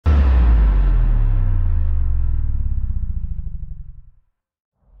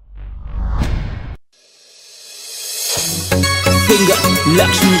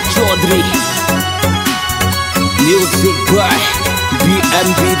Lakshmi Chaudhary, music by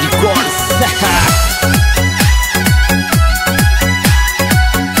BMB Records.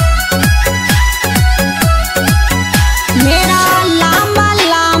 मेरा लांबा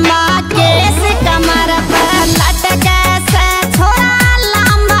लांबा केस कमर पर लटके से छोरा,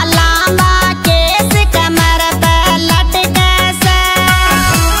 लांबा लांबा केस कमर पर लटके से।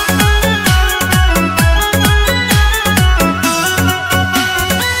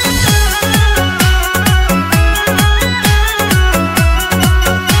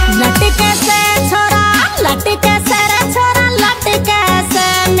 लटके से छोरा, लटके से रे छोरा, लटके से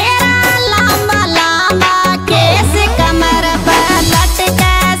मेरा लांबा लांबा केस कमर पर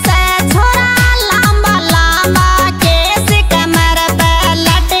लटके से छोरा, लांबा लांबा केस कमर पर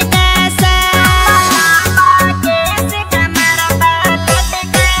लटके से। लांबा केस कमर पर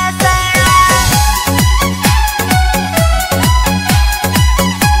लटके से।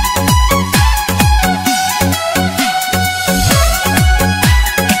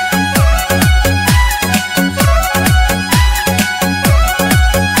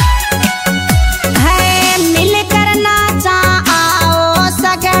 है मिलकर नाचा आओ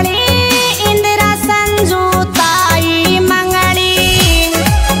सगड़ी, इंदिरा संजू ताई मंगड़ी।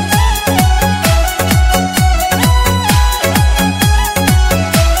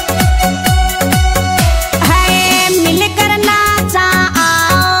 है मिलकर नाचा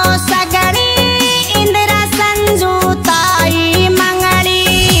आओ सगड़ी, इंदिरा संजू ताई मंगड़ी।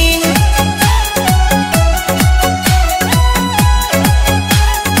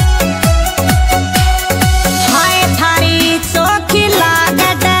 हाय थारी चोखी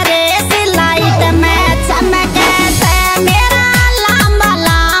लागत ड्रेस लाइट में चमके से मेरा लांबा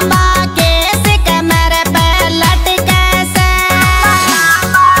लांबा केस कमर पे लटके से।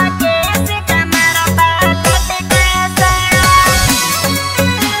 लांबा केस कमर पे लटके से।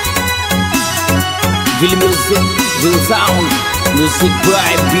 Will music, will sound, music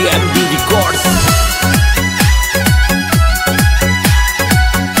by BMB Records.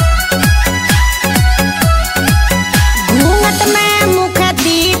 घूंघट में मुख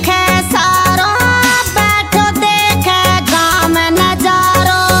दिखे सारो, बैठो देखे गाँव में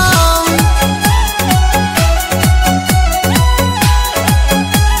नजारो।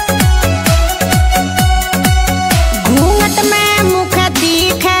 घूंघट में मुख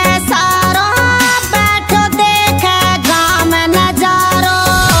दिखे सारो, बैठो देखे गाँव में नजारो।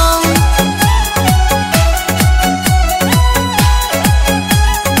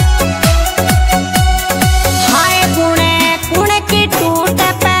 हाय कुणे कुणे की टूट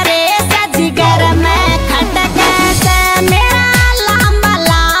परे सजगर में खटके से मेरा लांबा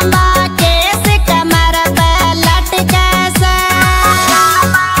लांबा केस कमर पे लटके से।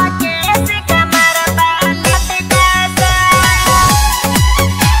 लांबा केस कमर पे लटके से।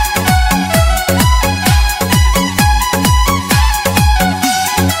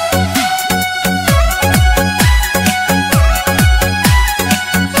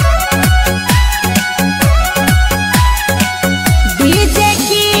 डीजे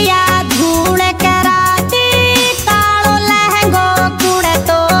किया धूड़ कराती, कालो लहंगो कुड़े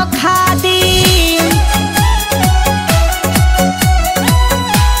तो खादी।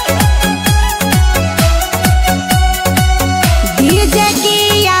 डीजे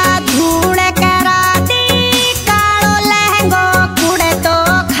किया धूड़ कराती, कालो लहंगो कुड़े तो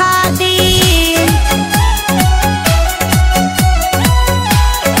खादी।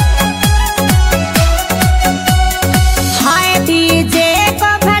 हाय डीजे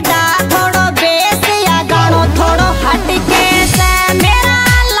को भड़ा थोड़ो बेस या गानो थोड़ो हटके से मेरा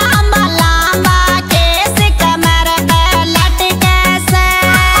लांबा लांबा केस कमर पे लटके से।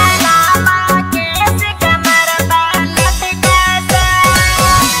 लांबा केस कमर पे लटके से।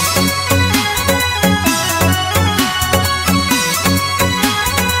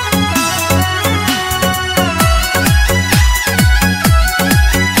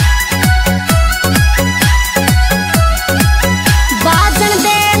 बाजन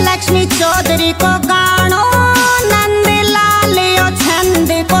दे लक्ष्मी चौधरी को गानो, नंद लालियो छंद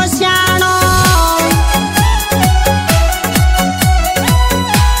को श्यानो।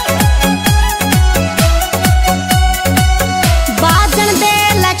 बाजन दे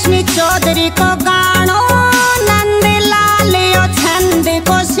लक्ष्मी चौधरी को गानो, नंद लालियो छंद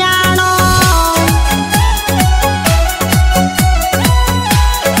को श्यानो।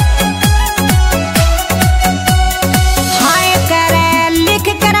 हाय करे लिख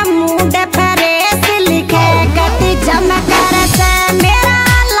कर मूड फरेस लिखे गति जम कर से मेरा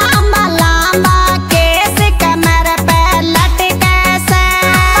लांबा लांबा केस कमर पे लटके से।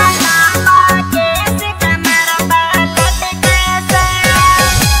 लांबा केस कमर पे लटके से।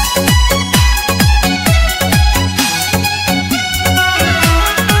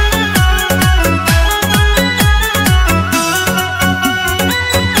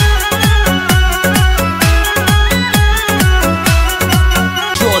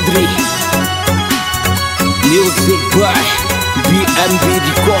 BMB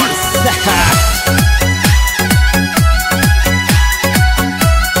Records